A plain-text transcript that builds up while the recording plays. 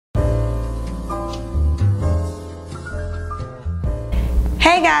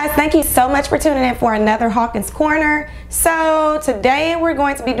Hey guys, thank you so much for tuning in for another Hawkins Corner. So today we're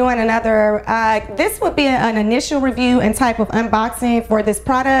going to be doing another, this would be an initial review and type of unboxing for this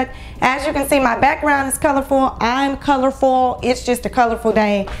product. As you can see, my background is colorful. I'm colorful. It's just a colorful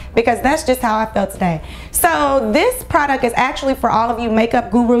day because that's just how I felt today. So this product is actually for all of you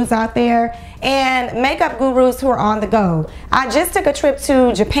makeup gurus out there and makeup gurus who are on the go. I just took a trip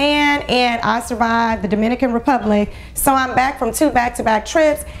to Japan and I survived the Dominican Republic. So I'm back from two back-to-back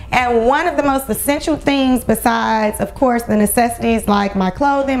trips, and one of the most essential things besides, of course, the necessities like my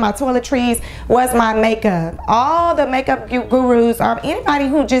clothing, my toiletries, was my makeup. All the makeup gurus, or anybody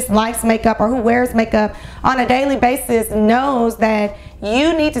who just likes makeup or who wears makeup on a daily basis, knows that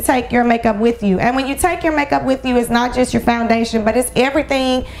you need to take your makeup with you. And when you take your makeup with you, it's not just your foundation, but it's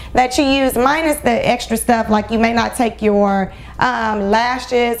everything that you use, minus the extra stuff, like you may not take your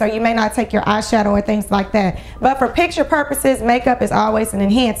lashes, or you may not take your eyeshadow or things like that. But for picture purposes, makeup is always an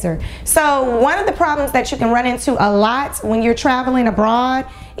enhancer. So one of the problems that you can run into a lot when you're traveling abroad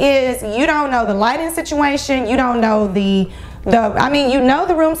is you don't know the lighting situation, you don't know you know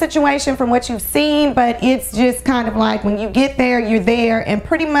the room situation from what you've seen, but it's just kind of like when you get there, you're there, and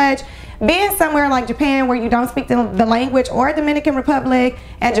pretty much being somewhere like Japan where you don't speak the language, or Dominican Republic,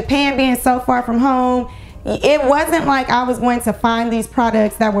 and Japan being so far from home, it wasn't like I was going to find these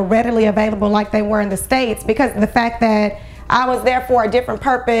products that were readily available like they were in the States, because of the fact that I was there for a different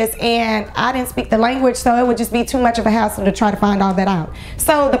purpose and I didn't speak the language, so it would just be too much of a hassle to try to find all that out.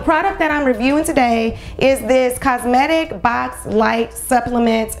 So the product that I'm reviewing today is this Cosmetic Box Light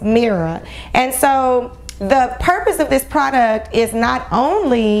Supplement Mirror. And so the purpose of this product is not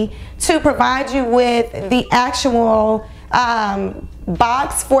only to provide you with the actual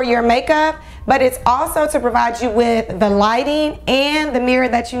box for your makeup, but it's also to provide you with the lighting and the mirror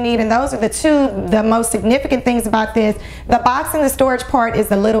that you need. And those are the most significant things about this. The box and the storage part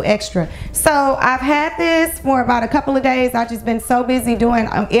is a little extra. So I've had this for about a couple of days. I've just been so busy doing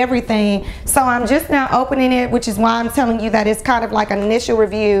everything. So I'm just now opening it, which is why I'm telling you that it's kind of like an initial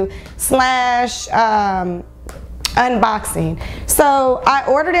review slash unboxing. So I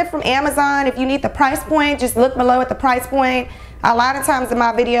ordered it from Amazon. If you need the price point, just look below at the price point. A lot of times in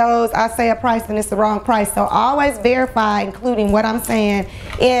my videos I say a price and it's the wrong price, so always verify, including what I'm saying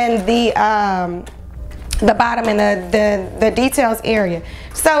in the bottom and the details area.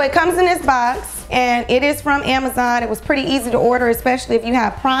 So it comes in this box and it is from Amazon. It was pretty easy to order, especially if you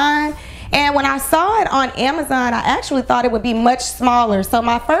have Prime. And when I saw it on Amazon, I actually thought it would be much smaller. So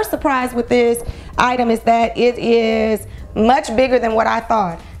my first surprise with this item is that it is much bigger than what I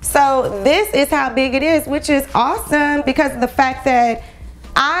thought. So this is how big it is, which is awesome, because of the fact that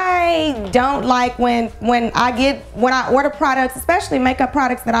I don't like when I order products, especially makeup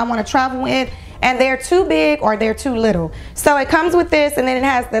products that I want to travel with, and they're too big or they're too little. So it comes with this, and then it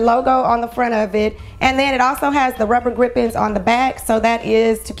has the logo on the front of it, and then it also has the rubber grip-ins on the back, so that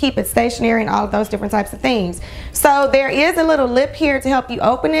is to keep it stationary and all of those different types of things. So there is a little lip here to help you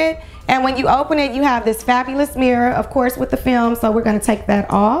open it, and when you open it, you have this fabulous mirror, of course, with the film. So we're going to take that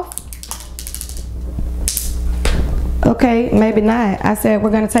off. Okay, maybe not. I said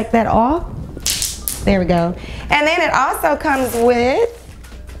we're going to take that off. There we go. And then it also comes with,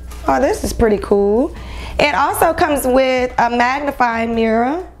 oh, this is pretty cool. It also comes with a magnifying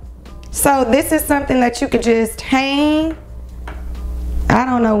mirror. So this is something that you could just hang. I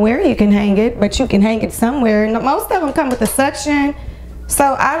don't know where you can hang it, but you can hang it somewhere. Most of them come with a suction. So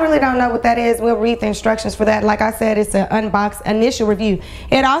I really don't know what that is. We'll read the instructions for that. Like I said, it's an unboxed initial review.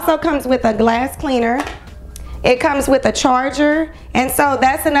 It also comes with a glass cleaner. It comes with a charger, and so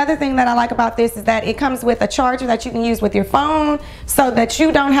that's another thing that I like about this, is that it comes with a charger that you can use with your phone, so that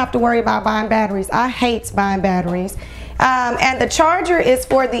you don't have to worry about buying batteries. I hate buying batteries. And the charger is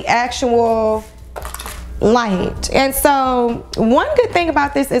for the actual light. And so one good thing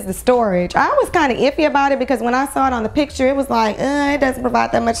about this is the storage. I was kind of iffy about it because when I saw it on the picture, it was like, it doesn't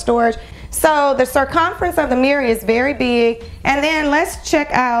provide that much storage. So the circumference of the mirror is very big. And then let's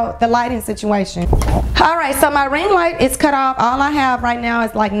check out the lighting situation. All right, so my ring light is cut off. All I have right now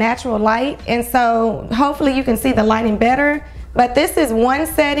is like natural light, and so hopefully you can see the lighting better. But this is one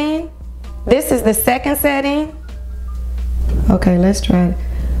setting. This is the second setting. Okay, let's try it.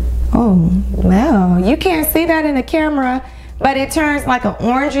 Oh, wow, you can't see that in the camera, but it turns like an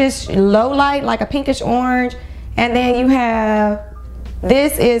orangish low light, like a pinkish orange. And then you have,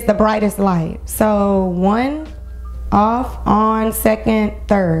 this is the brightest light. So one, off, on, second,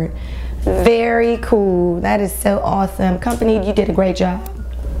 third. Very cool. That is so awesome. Company, you did a great job.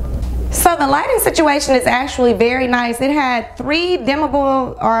 So the lighting situation is actually very nice. It had 3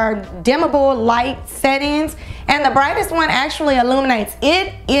 dimmable light settings, and the brightest one actually illuminates.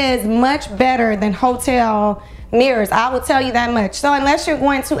 It is much better than hotel mirrors, I will tell you that much. So unless you're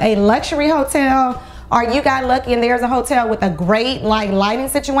going to a luxury hotel, or you got lucky and there's a hotel with a great lighting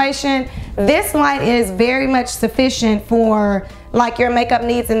situation, this light is very much sufficient for like your makeup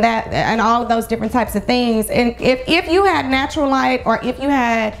needs and that and all of those different types of things. And if you had natural light, or if you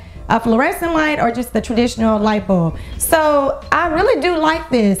had a fluorescent light, or just the traditional light bulb. So I really do like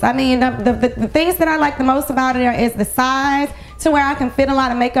this. I mean, the things that I like the most about it is the size, to where I can fit a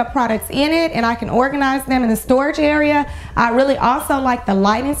lot of makeup products in it and I can organize them in the storage area. I really also like the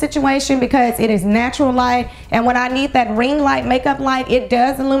lighting situation because it is natural light, and when I need that ring light, makeup light, it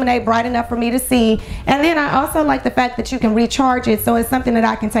does illuminate bright enough for me to see. And then I also like the fact that you can recharge it, so it's something that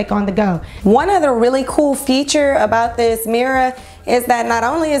I can take on the go. One other really cool feature about this mirror is that not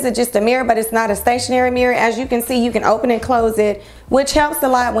only is it just a mirror, but it's not a stationary mirror. As you can see, you can open and close it, which helps a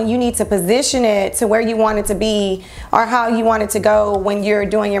lot when you need to position it to where you want it to be, or how you want it to go when you're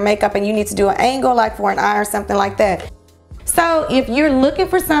doing your makeup and you need to do an angle like for an eye or something like that. So if you're looking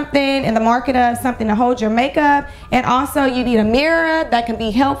for something in the market of something to hold your makeup, and also you need a mirror that can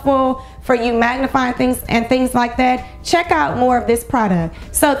be helpful for you magnifying things and things like that, check out more of this product.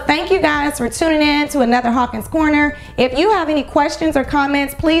 So thank you guys for tuning in to another Hawkins Corner. If you have any questions or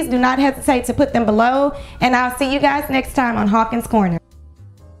comments, please do not hesitate to put them below, and I'll see you guys next time on Hawkins Corner.